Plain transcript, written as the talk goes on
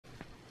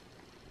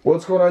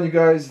What's going on, you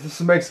guys?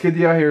 This is Max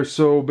Kidya here.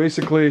 So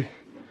basically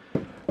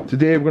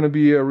today I'm going to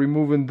be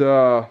removing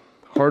the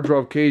hard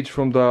drive cage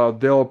from the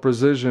Dell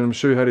Precision. I'm going to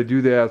show you how to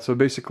do that. So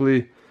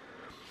basically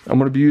I'm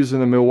going to be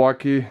using a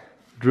Milwaukee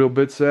drill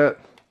bit set.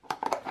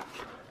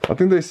 I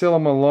think they sell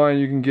them online.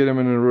 You can get them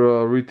in the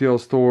retail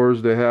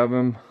stores. They have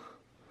them.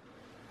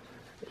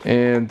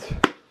 And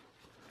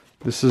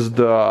this is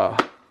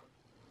the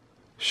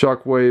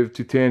Shockwave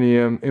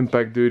titanium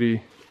impact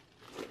duty.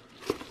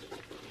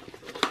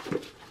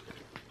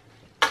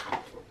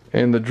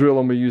 And the drill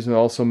I'm going to be using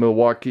also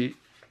Milwaukee.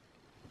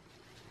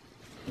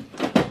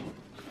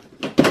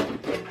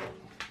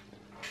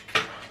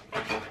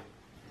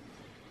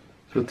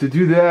 So to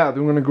do that,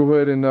 I'm going to go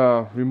ahead and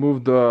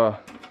remove the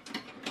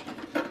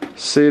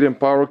SATA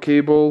power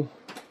cable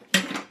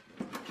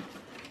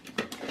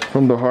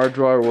from the hard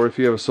drive, or if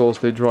you have a solid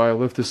state drive,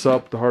 lift this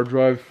up, the hard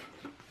drive,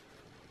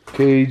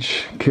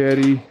 cage,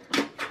 caddy.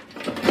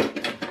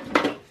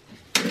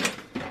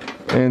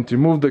 And to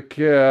remove the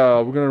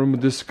we're going to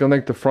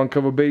disconnect the front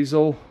cover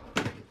bezel.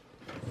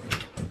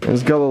 And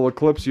it's got little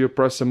clips. You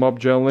press them up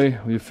gently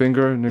with your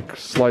finger and it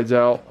slides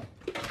out.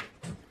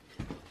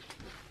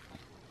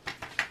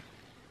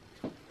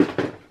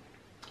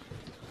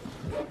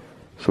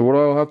 So what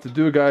I'll have to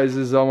do, guys,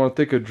 is I'm going to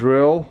take a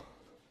drill.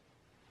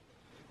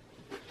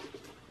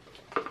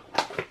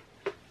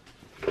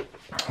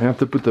 I have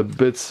to put the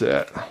bit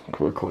set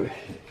quickly.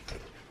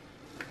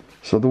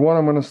 So the one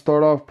I'm going to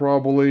start off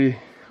probably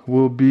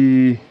will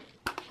be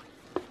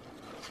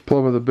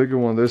probably the bigger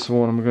one. This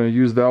one, I'm going to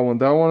use that one.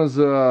 That one is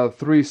a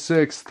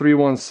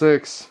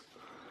 36316.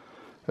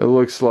 It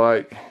looks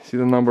like. See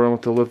the number? I'm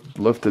going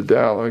to lift it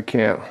down. I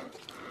can't.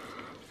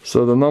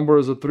 So the number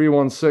is a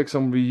 316.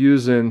 I'm going to be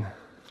using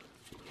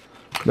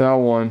that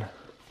one.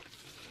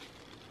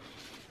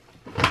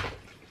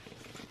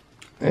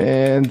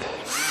 And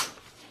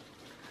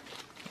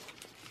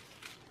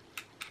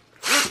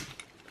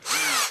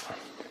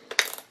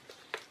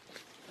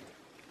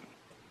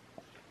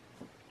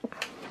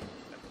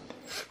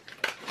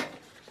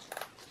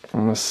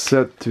I'm gonna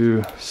set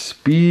to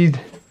speed.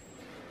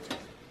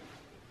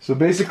 So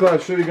basically I'll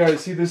show you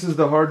guys, see, this is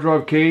the hard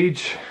drive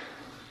cage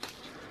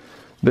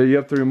that you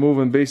have to remove,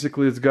 and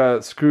basically it's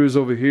got screws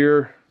over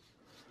here.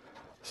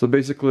 So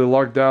basically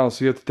locked down,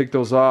 so you have to take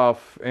those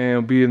off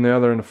and be in the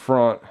other in the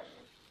front.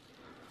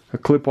 The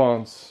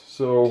clip-ons.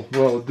 So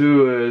what I'll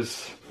do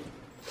is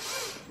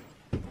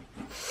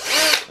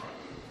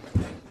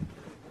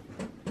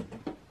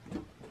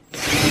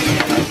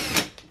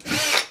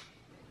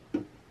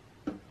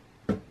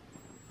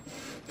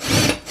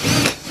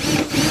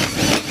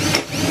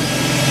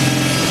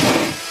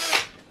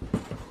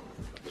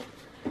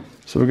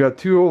so we got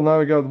two, now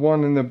we got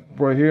one in the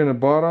right here in the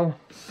bottom.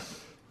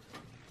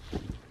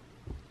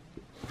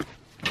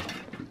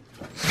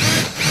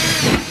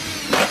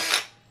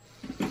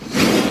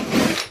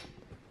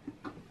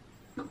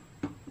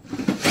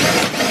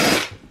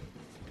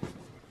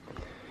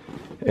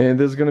 And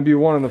there's going to be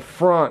one in the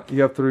front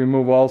you have to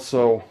remove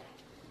also.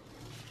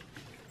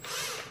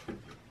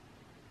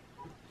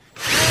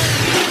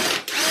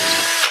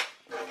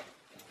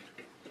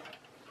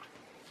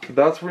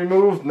 That's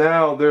removed.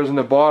 Now there's in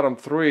the bottom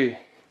three.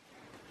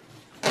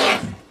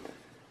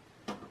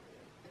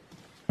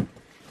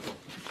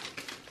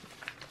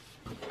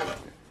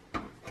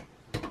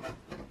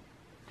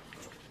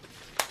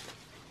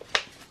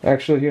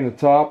 Actually, here in the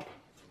top,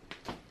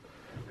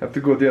 have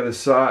to go the other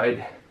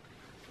side.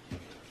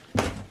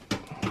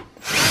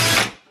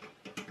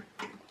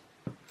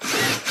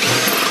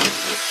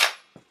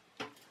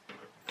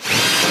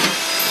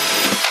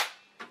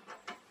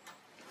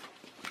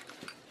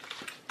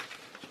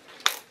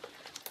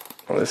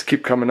 Let's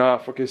keep coming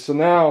off. Okay, so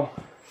now,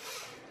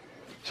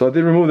 so I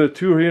did remove the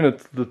two here in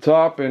the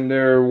top, and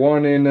there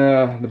one in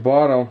the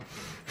bottom.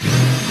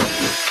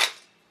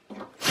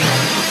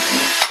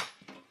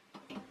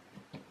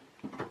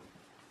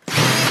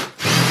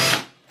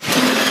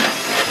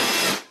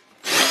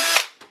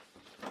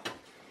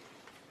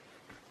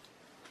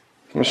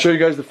 I'm gonna show you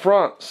guys the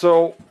front.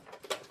 So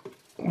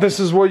this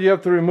is what you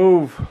have to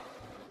remove.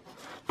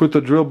 Put the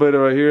drill bit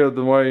right here,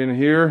 the one in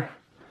here.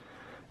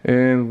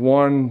 And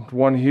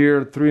one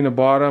here, three in the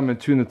bottom and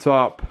two in the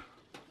top.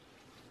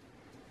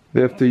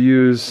 They have to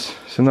use,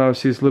 so now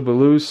see it's a little bit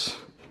loose.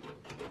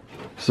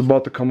 It's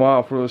about to come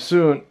off real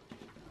soon.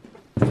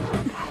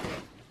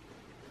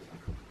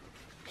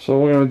 So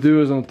what I'm gonna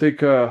do is I'm gonna take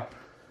this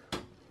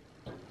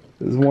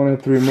one I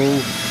have to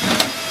remove.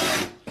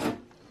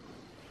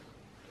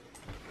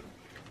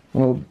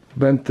 I'll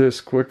bend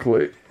this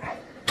quickly.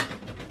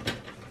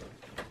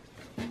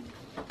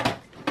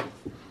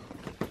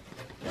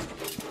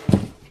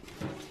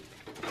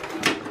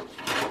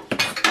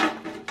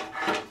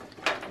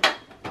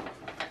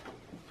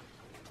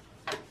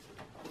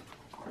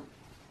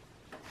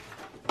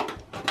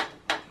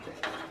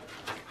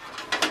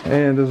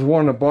 And there's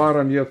one at the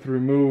bottom you have to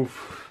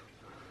remove.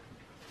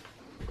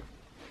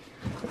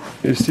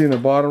 You see in the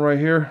bottom right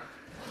here?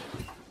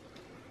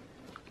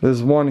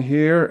 There's one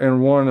here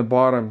and one at the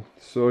bottom.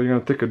 So you're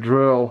going to take a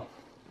drill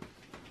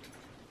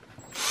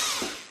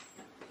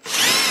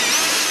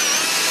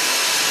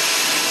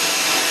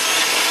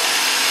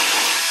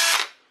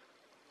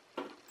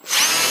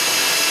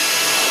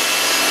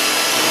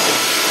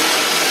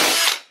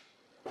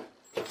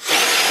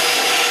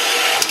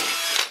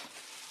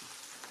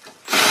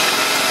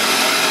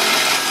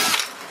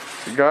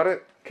Got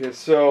it? Okay,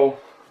 so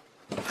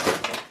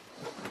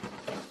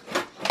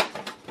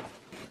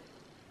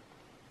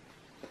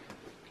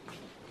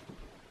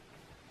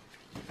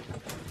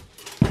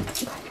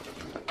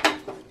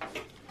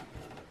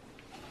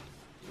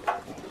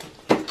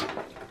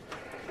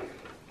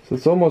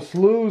it's almost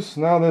loose.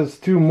 Now there's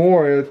two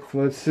more.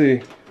 Let's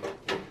see.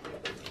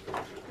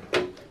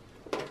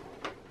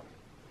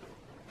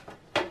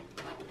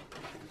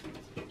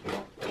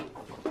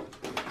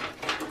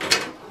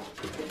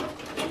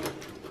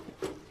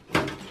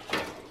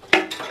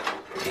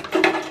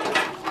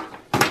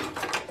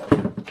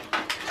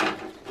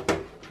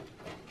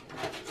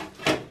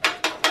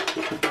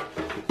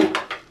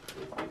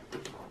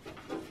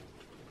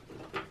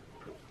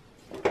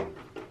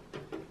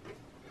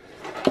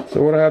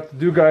 So what I have to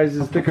do, guys,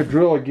 is take a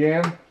drill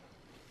again.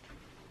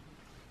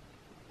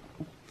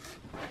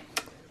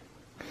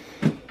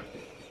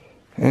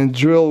 And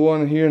drill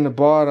one here in the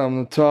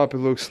bottom. The top, it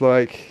looks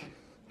like.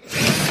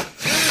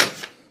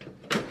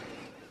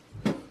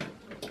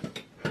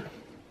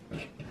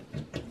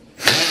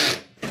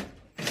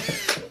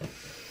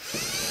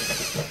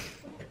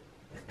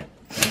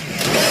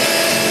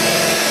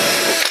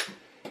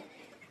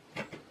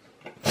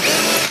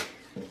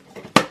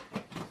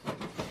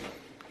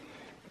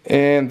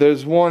 And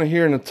there's one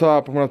here in the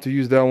top. I'm gonna have to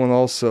use that one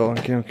also.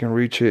 I can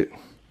reach it.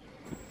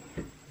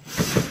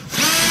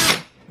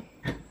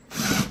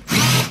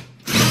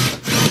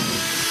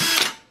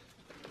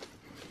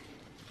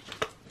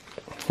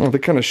 Oh, they're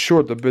kind of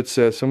short, the bit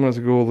set, so I'm gonna have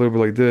to go a little bit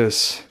like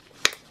this.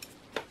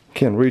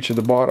 Can't reach at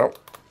the bottom.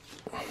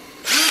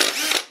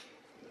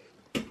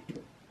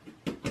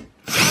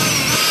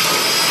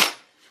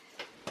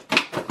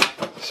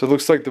 So it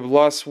looks like the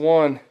last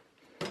one.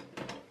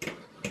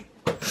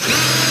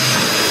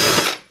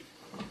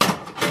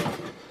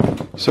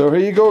 So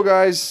here you go,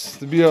 guys.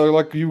 To be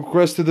like you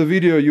requested the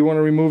video, you want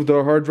to remove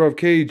the hard drive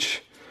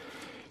cage.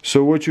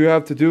 So what you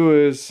have to do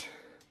is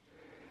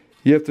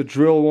you have to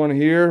drill one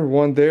here,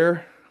 one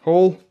there,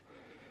 hole,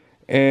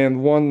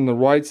 and one on the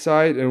right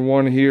side and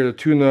one here. The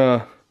two in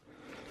the,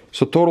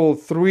 so total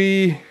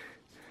three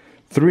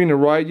in the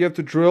right you have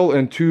to drill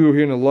and two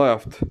here in the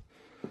left.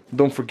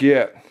 Don't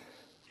forget.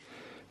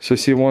 So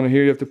see one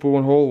here, you have to put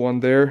one hole, one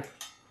there,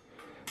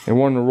 and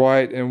one on the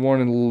right and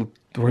one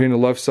here in the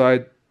left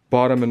side.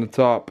 Bottom and the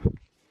top,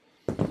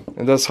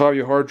 and that's how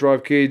your hard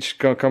drive cage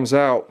comes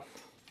out.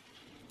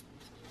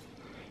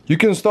 You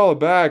can install it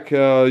back.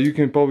 You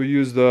can probably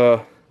use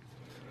the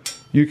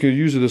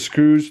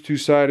screws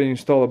two-sided and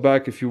install it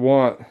back if you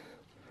want,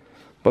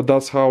 but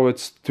that's how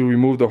it's to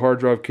remove the hard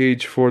drive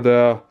cage for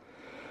the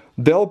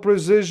Dell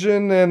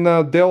Precision and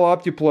Dell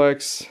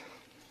Optiplex.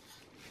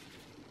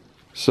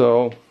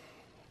 So,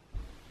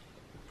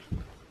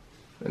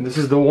 and this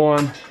is the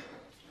one.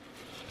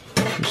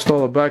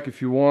 Install it back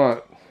if you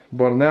want.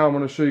 But now I'm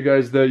going to show you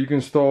guys that you can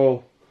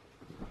install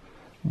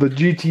the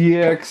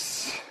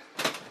GTX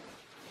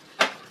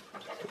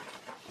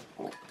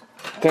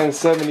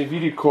 1070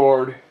 video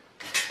card.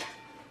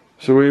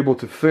 So we're able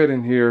to fit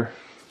in here.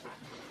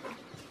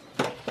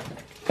 To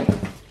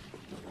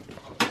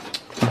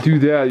do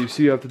that, you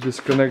see you have to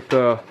disconnect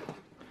the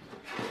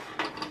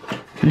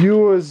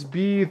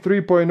USB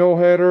 3.0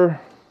 header.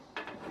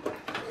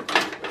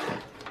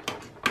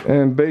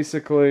 And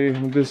basically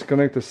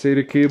disconnect the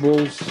SATA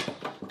cables.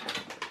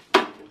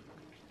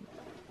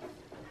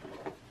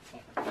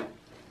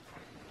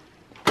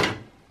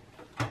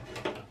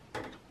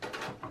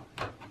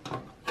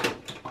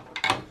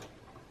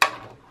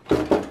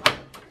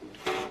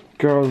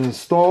 Car is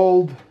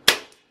installed,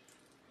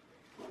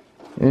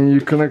 and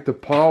you connect the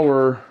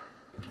power.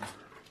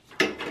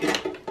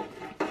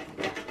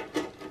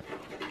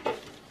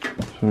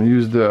 So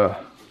use the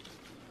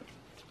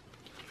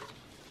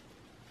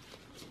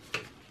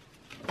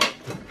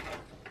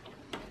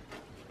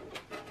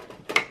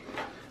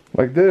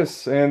like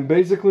this, and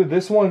basically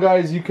this one,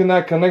 guys, you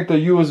cannot connect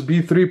the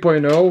USB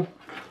 3.0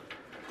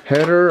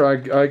 header.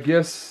 I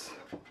guess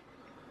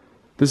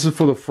this is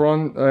for the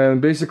front,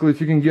 and basically if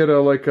you can get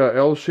like a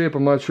L shape,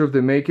 I'm not sure if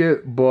they make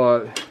it,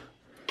 but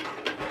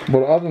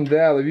other than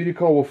that, the video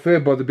card will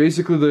fit. But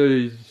basically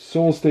the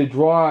solid state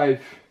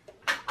drive,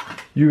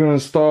 you're gonna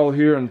install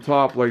here on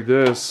top like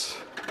this,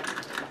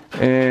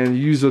 and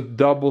use a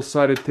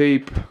double-sided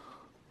tape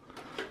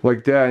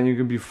like that, and you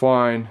can be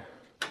fine.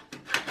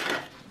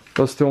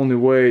 That's the only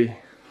way.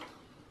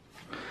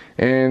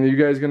 And you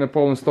guys gonna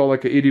probably install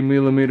like an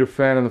 80mm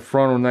fan in the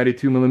front or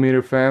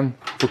 92mm fan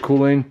for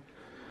cooling.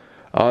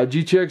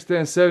 GTX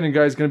 1070,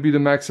 guys, is gonna be the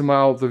maximum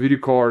out of the video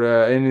card.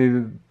 Any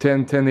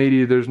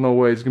 1080, there's no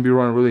way. It's gonna be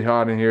running really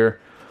hot in here.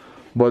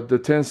 But the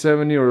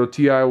 1070 or the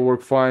TI will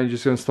work fine. You're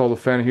just gonna install the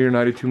fan here,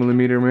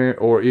 92mm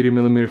or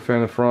 80mm fan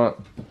in the front.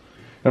 And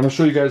I'm gonna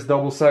show you guys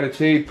double-sided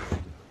tape.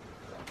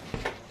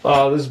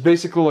 This is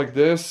basically like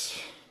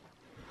this.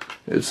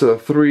 It's a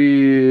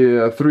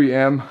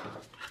 3M,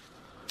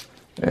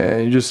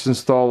 and you just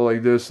install it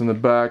like this in the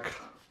back,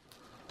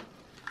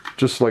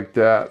 just like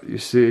that. You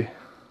see.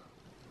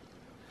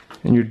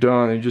 And you're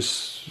done.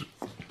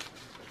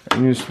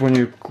 When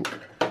you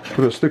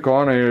Put a stick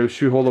on it, it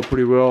should hold up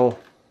pretty well.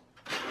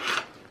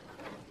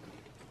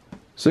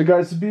 So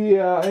guys, to be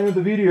end of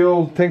the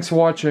video. Thanks for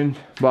watching.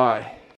 Bye.